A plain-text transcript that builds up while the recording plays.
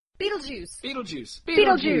Beetlejuice. Beetlejuice.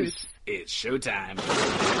 Beetlejuice. It's showtime.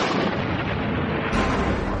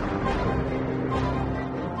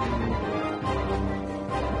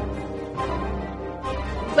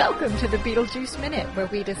 Welcome to the Beetlejuice Minute, where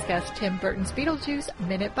we discuss Tim Burton's Beetlejuice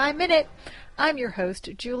minute by minute. I'm your host,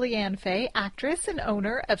 Julianne Fay, actress and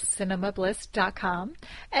owner of CinemaBliss.com,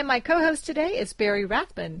 and my co-host today is Barry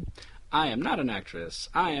Rathman. I am not an actress.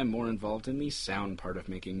 I am more involved in the sound part of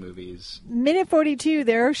making movies. Minute 42,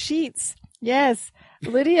 there are sheets. Yes.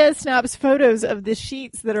 Lydia snaps photos of the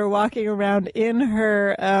sheets that are walking around in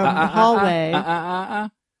her hallway.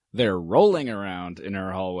 They're rolling aroard in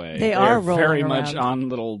her hallway. They are rolling very around. much on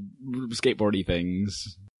little skateboardy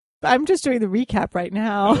things. I'm just doing the recap right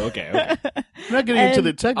now. Oh, okay. I'm not getting into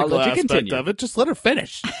the technical I'll let you aspect continue. of it. Just let her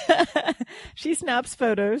finish. She snaps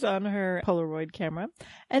photos on her Polaroid camera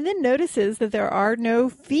and then notices that there are no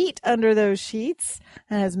feet under those sheets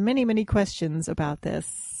and has many, many questions about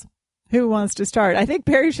this. Who wants to start? I think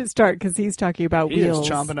Barry should start because he's talking about He wheels.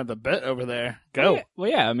 is chomping at the bit over there. Go. Well,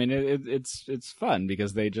 yeah. I mean, it's fun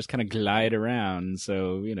because they just kind of glide around.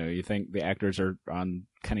 So, you know, you think the actors are on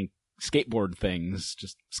kind of skateboard things,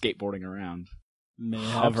 just skateboarding around.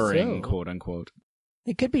 Hovering, so. quote unquote.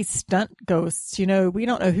 It could be stunt ghosts. You know, we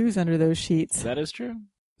don't know who's under those sheets. That is true.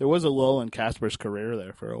 There was a lull in Casper's career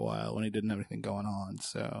there for a while when he didn't have anything going on.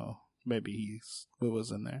 So maybe he was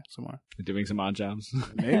in there somewhere. Doing some odd jobs.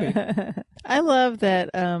 Maybe. I love that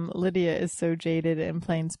Lydia is so jaded and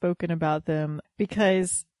plain spoken about them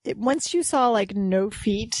because once you saw like no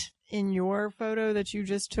feet in your photo that you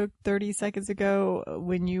just took 30 seconds ago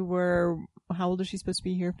when you were, how old is she supposed to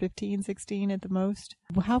be here? 15, 16 at the most?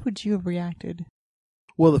 How would you have reacted?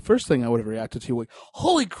 Well, the first thing I would have reacted to was,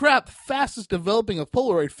 holy crap, fastest developing of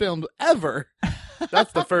Polaroid film ever.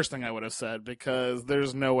 That's the first thing I would have said, because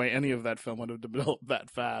there's no way any of that film would have developed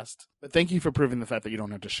that fast. But thank you for proving the fact that you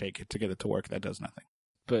don't have to shake it to get it to work. That does nothing.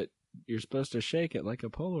 But you're supposed to shake it like a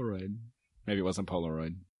Polaroid. Maybe it wasn't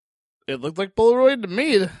Polaroid. It looked like Polaroid to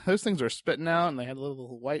me. Those things were spitting out, and they had a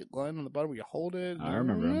little white line on the bottom where you hold it. I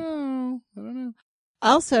remember them. I don't know.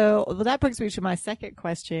 Also, well, that brings me to my second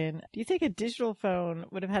question. Do you think a digital phone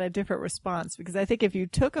would have had a different response? Because I think if you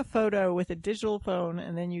took a photo with a digital phone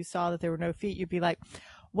and then you saw that there were no feet, you'd be like,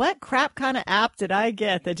 what crap kind of app did I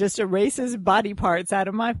get that just erases body parts out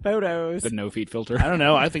of my photos? The no feet filter. I don't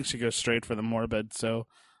know. I think she goes straight for the morbid, so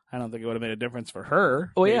I don't think it would have made a difference for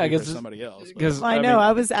her. Well, yeah, Maybe I guess for somebody else. but- because I know.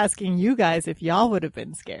 I was asking you guys if y'all would have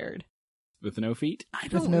been scared. with no feet. I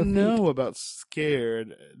with don't no feet. know about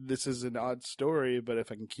scared. This is an odd story, but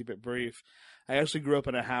if I can keep it brief. I actually grew up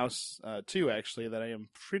in a house, too, actually, that I am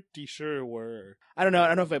pretty sure were... I don't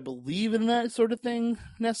know if I believe in that sort of thing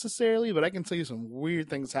necessarily, but I can tell you some weird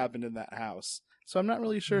things happened in that house. So I'm not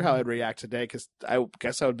really sure how I'd react today, because I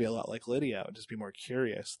guess I would be a lot like Lydia. I would just be more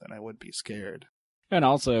curious than I would be scared. And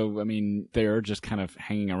also, I mean, they're just kind of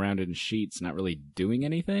hanging around in sheets, not really doing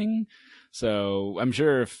anything. So I'm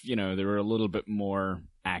sure if, you know, they were a little bit more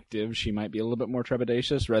active, she might be a little bit more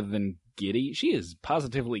trepidatious rather than giddy. She is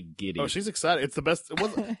positively giddy. Oh, she's excited. It's the best.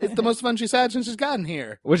 It's the most fun she's had since she's gotten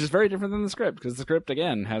here. Which is very different than the script, because the script,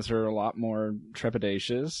 again, has her a lot more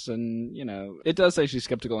trepidatious. And, you know, it does say she's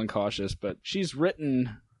skeptical and cautious, but she's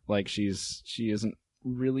written like she isn't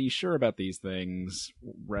really sure about these things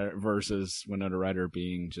versus Winona Ryder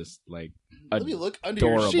being just, like, Let me look under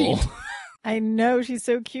your adorable. sheet. I know, she's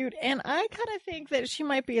so cute. And I kind of think that she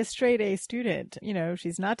might be a straight A student. You know,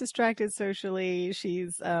 she's not distracted socially.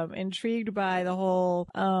 She's intrigued by the whole,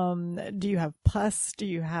 do you have pus? Do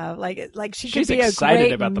you have, like she could She's be a excited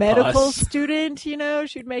great about the medical pus. student, you know?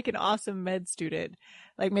 She'd make an awesome med student.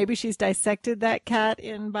 Like maybe she's dissected that cat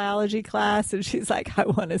in biology class and she's like, I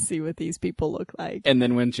want to see what these people look like. And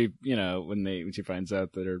then when she, you know, when she finds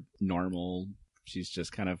out that they're normal, she's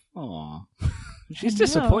just kind of, aw. She's I know.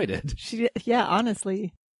 disappointed. Yeah,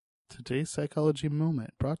 honestly. Today's Psychology Moment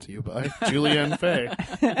brought to you by Julianne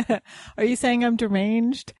Fay. Are you saying I'm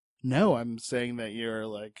deranged? No, I'm saying that you're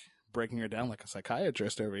like breaking her down like a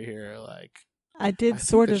psychiatrist over here. Like I did I think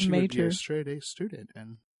sort that of she would be major. a straight A student,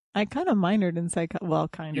 and I kind of minored in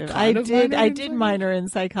kind You of. kind of minored I in did psychology? minor in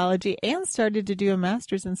psychology and started to do a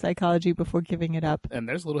master's in psychology before giving it up.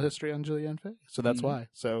 there's a little history on Julianne Fay, so that's Mhm. why.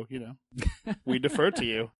 So you know, we defer to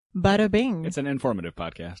you. Bada bing. It's an informative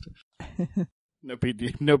podcast. No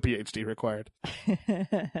PhD required.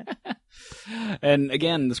 And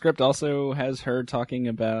again, the script also has her talking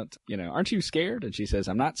about, you know, aren't you scared? And she says,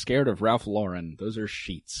 I'm not scared of Ralph Lauren. Those are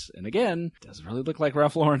sheets. And again, doesn't really look like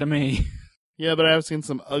Ralph Lauren to me. Yeah, but I have seen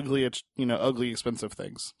some ugly expensive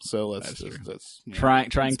things. So let's That's true. you know, Trying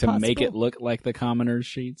It's to make it possible. look like the commoner's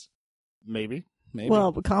sheets. maybe. Maybe.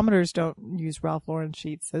 Well, Commodores don't use Ralph Lauren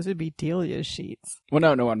sheets. Those would be Delia's sheets.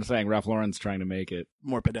 Well, no, I'm saying Ralph Lauren's trying to make it.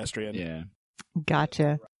 More pedestrian. Yeah.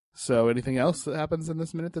 Gotcha. So anything else that happens in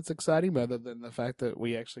this minute that's exciting other than the fact that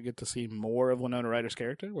we actually get to see more of Winona Ryder's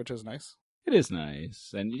character, which is nice? It is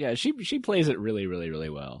nice. And yeah, she plays it really, really, really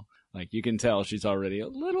well. Like, you can tell she's already a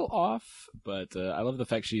little off, but I love the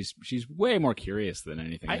fact she's way more curious than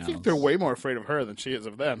anything else. I think they're way more afraid of her than she is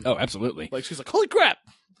of them. Oh, absolutely. Like, she's like, holy crap!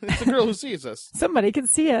 It's the girl who sees us. Somebody can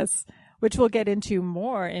see us, which we'll get into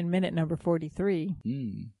more in minute number 43.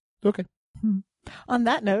 Okay. On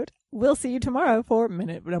that note, we'll see you tomorrow for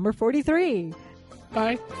minute number 43.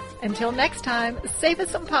 Bye. Until next time, save us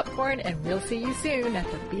some popcorn and we'll see you soon at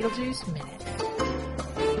the Beetlejuice Minute.